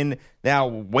comes in. Now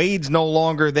Wade's no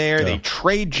longer there. Yeah. They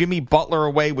trade Jimmy Butler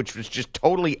away, which was just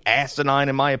totally asinine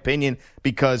in my opinion,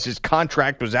 because his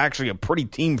contract was actually a pretty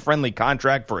team-friendly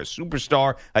contract for a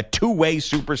superstar, a two-way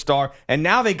superstar. And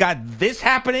now they got this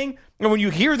happening. And when you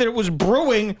hear that it was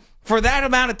brewing for that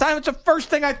amount of time, it's the first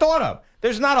thing I thought of.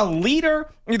 There's not a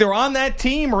leader either on that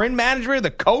team or in management or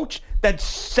the coach that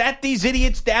sat these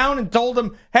idiots down and told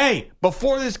them, hey,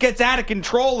 before this gets out of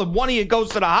control and one of you goes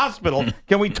to the hospital,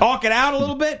 can we talk it out a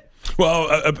little bit? Well,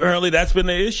 apparently that's been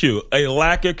the issue, a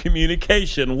lack of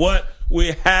communication. What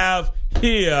we have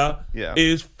here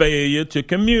is failure to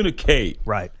communicate.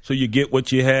 Right. So you get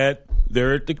what you had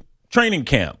there at the training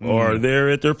camp or there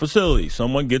at their facility.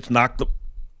 Someone gets knocked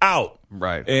out.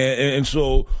 Right. And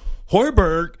so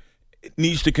Hoiberg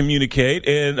needs to communicate,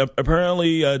 and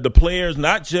apparently the players,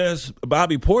 not just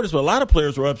Bobby Portis, but a lot of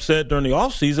players were upset during the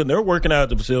offseason. They're working out at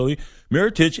the facility.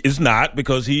 Mirotic is not,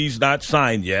 because he's not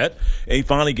signed yet. And he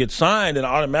finally gets signed, and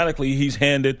automatically he's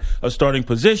handed a starting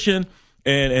position,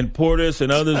 and Portis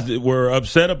and others were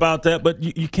upset about that. But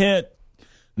you can't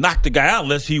knock the guy out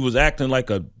unless he was acting like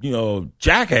a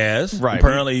jackass. Right.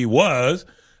 Apparently he was.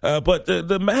 But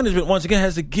the management, once again,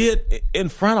 has to get in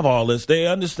front of all this. They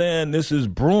understand this is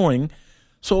brewing.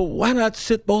 So why not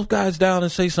sit both guys down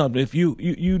and say something if you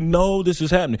know this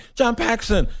is happening? John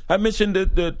Paxson, I mentioned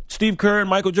that Steve Kerr and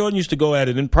Michael Jordan used to go at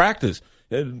it in practice,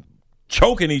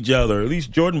 choking each other. At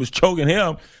least Jordan was choking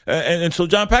him. And so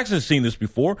John Paxson has seen this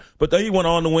before, but they went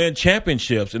on to win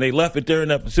championships, and they left it there in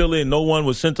that facility, and no one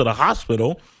was sent to the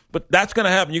hospital. But that's going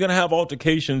to happen. You're going to have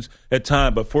altercations at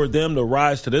times. But for them to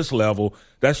rise to this level,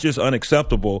 that's just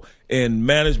unacceptable. And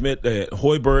management,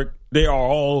 Hoiberg, they are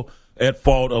all at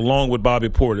fault along with Bobby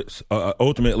Portis.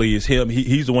 Ultimately, it's him.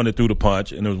 He's the one that threw the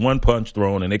punch. And there was one punch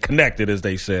thrown, and they connected, as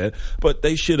they said. But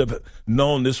they should have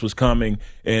known this was coming,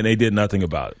 and they did nothing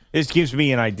about it. This gives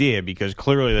me an idea, because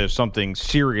clearly there's something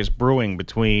serious brewing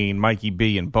between Mikey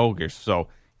B and Bogus. So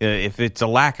if it's a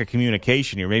lack of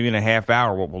communication here, maybe in a half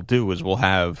hour what we'll do is we'll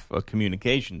have a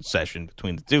communication session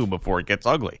between the two before it gets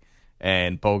ugly.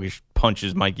 And Bogus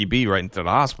punches Mikey B right into the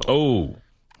hospital. Oh.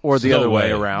 Or the other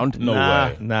way around. No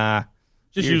way. Nah.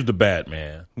 Just use the bat,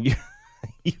 man.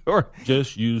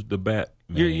 Just use the bat,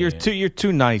 man. You're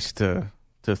too nice to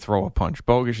throw a punch.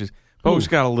 Bogus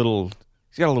got a little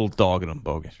dog in him,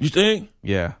 Bogus. You think?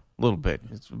 Yeah. A little bit.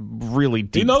 It's really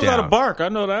deep down. He knows how to bark. I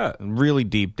know that. Really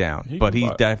deep down. But he's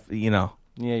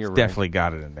definitely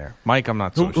got it in there. Mike, I'm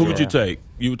not so sure. Who would you take?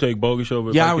 You would take Bogus over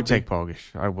Mike? Yeah, I would take Bogus.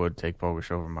 I would take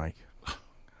Bogus over Mike.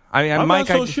 I'm Mike,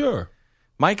 not so sure.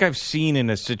 Mike, I've seen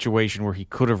in a situation where he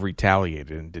could have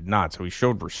retaliated and did not, so he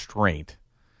showed restraint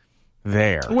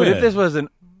there. But if this was an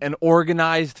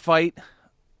organized fight,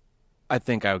 I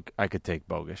think I could take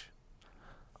Bogus.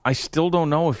 I still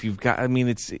don't know if you've got... I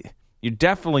mean, you're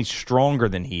definitely stronger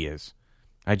than he is.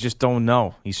 I just don't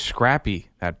know. He's scrappy,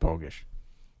 that Bogus.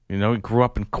 He grew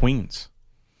up in Queens,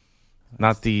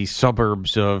 not the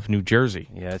suburbs of New Jersey.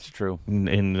 Yeah, that's true.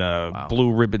 In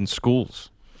blue ribbon schools.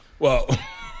 Well,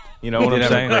 you know what I'm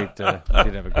saying? He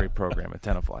did have a great program at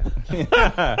Tenafly.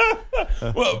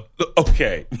 Well,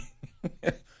 okay.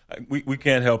 we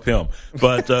can't help him,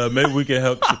 but maybe we can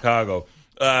help Chicago.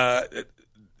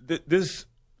 This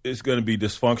is going to be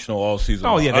dysfunctional all season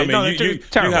long. Yeah,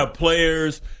 you have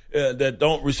players that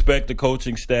don't respect the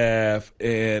coaching staff,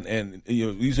 and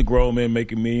these are grown men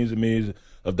making millions and millions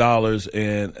of dollars,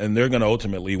 and they're going to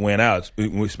ultimately win out,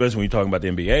 especially when you're talking about the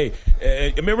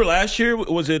NBA. Remember last year,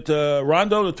 was it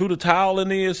Rondo that threw the towel in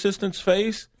the assistant's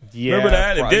face? Yeah, remember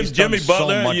that? And then he's Jimmy done so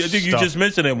Butler, much I think you stuff. just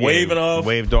mentioned him, waved off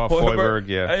Hoiberg.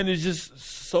 Yeah, and it's just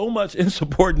so much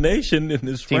insubordination in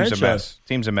this franchise.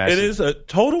 Team's a mess. It is a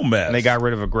total mess. And they got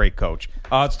rid of a great coach.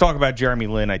 Let's talk about Jeremy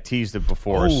Lin. I teased it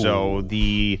before. Ooh. So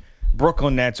the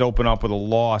Brooklyn Nets open up with a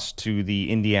loss to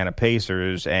the Indiana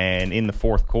Pacers, and in the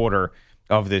fourth quarter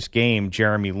of this game,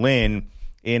 Jeremy Lin,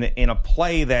 in a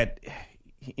play that,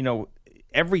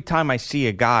 every time I see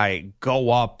a guy go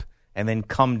up and then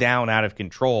come down out of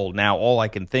control, now all I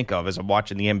can think of as I'm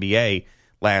watching the NBA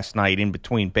last night in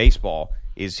between baseball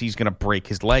is he's going to break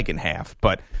his leg in half.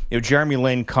 But Jeremy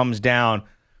Lin comes down,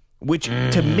 which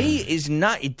to me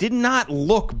it did not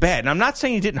look bad. And I'm not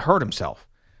saying he didn't hurt himself,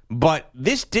 but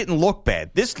this didn't look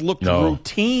bad. This looked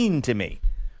routine to me.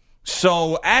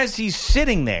 So as he's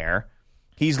sitting there,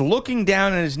 he's looking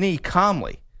down at his knee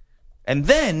calmly. And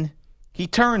then he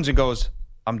turns and goes,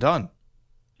 I'm done.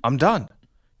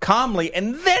 Calmly,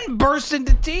 and then bursts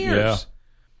into tears. Yeah.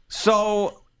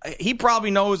 So he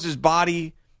probably knows his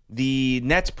body. The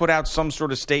Nets put out some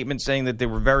sort of statement saying that they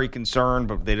were very concerned,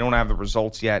 but they don't have the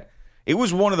results yet. It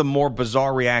was one of the more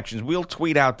bizarre reactions. We'll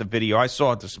tweet out the video. I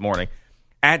saw it this morning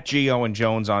at G.O. and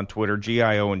Jones on Twitter,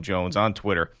 G.I.O. and Jones on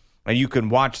Twitter. And you can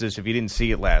watch this if you didn't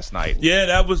see it last night. Yeah,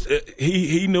 that was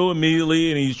he knew immediately,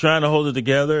 and he's trying to hold it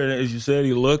together. And as you said,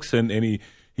 he looks and he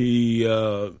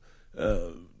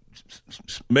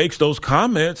makes those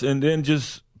comments, and then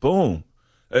just boom.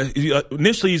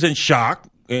 Initially, he's in shock,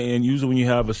 and usually when you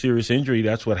have a serious injury,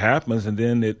 that's what happens. And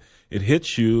then it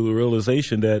hits you, the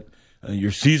realization that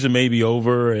your season may be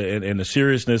over, and the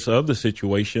seriousness of the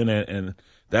situation, and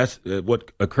that's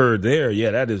what occurred there.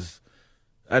 Yeah, that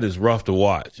is rough to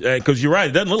watch. Because you're right,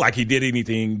 it doesn't look like he did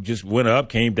anything, just went up,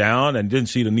 came down, and didn't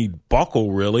see the knee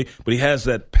buckle, really. But he has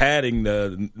that padding,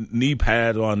 the knee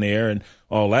pad on there and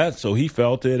all that, so he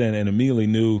felt it and immediately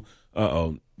knew,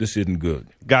 this isn't good.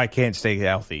 Guy can't stay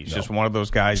healthy. He's just one of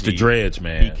those guys. It's the dreads,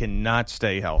 man. He cannot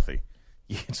stay healthy.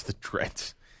 It's the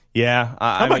dreads. Yeah.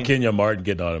 How about Kenya Martin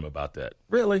getting on him about that?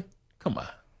 Really? Come on.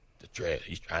 The dread.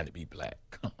 He's trying to be black.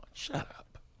 Come on. Shut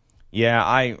up. Yeah,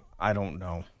 I don't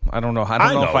know. I don't know if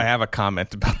I have a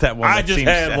comment about that one. I just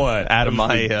had one. Out of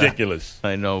my ridiculous.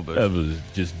 I know, but that was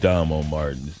just dumb on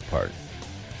Martin's part.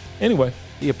 Anyway,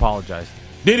 he apologized.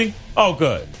 Did he? Oh,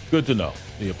 good. Good to know.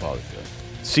 He apologized.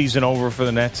 Season over for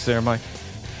the Nets there, Mike?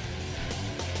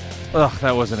 Ugh,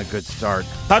 that wasn't a good start.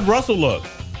 How'd Russell look?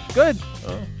 Good.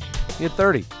 He had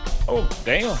 30. Oh,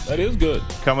 damn. That is good.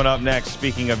 Coming up next,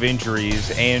 speaking of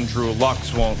injuries, Andrew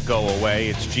Lux won't go away.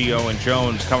 It's Gio and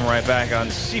Jones coming right back on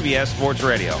CBS Sports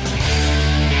Radio.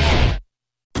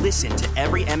 Listen to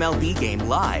every MLB game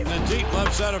live. In the deep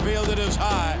left center field, it is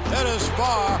high, it is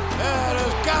far, it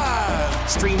is gone.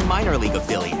 Stream minor league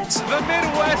affiliates. The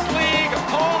Midwest League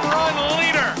home run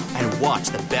leader. And watch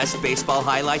the best baseball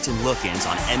highlights and look-ins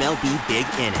on MLB Big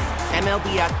Inning.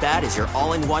 MLB At Bat is your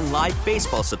all-in-one live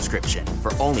baseball subscription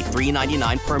for only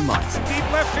 $3.99 per month.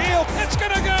 Deep left field, it's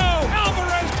gonna go.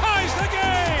 Alvarez ties the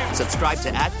game. Subscribe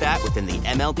to At Bat within the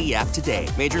MLB app today.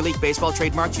 Major League Baseball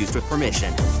trademarks used with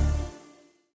permission.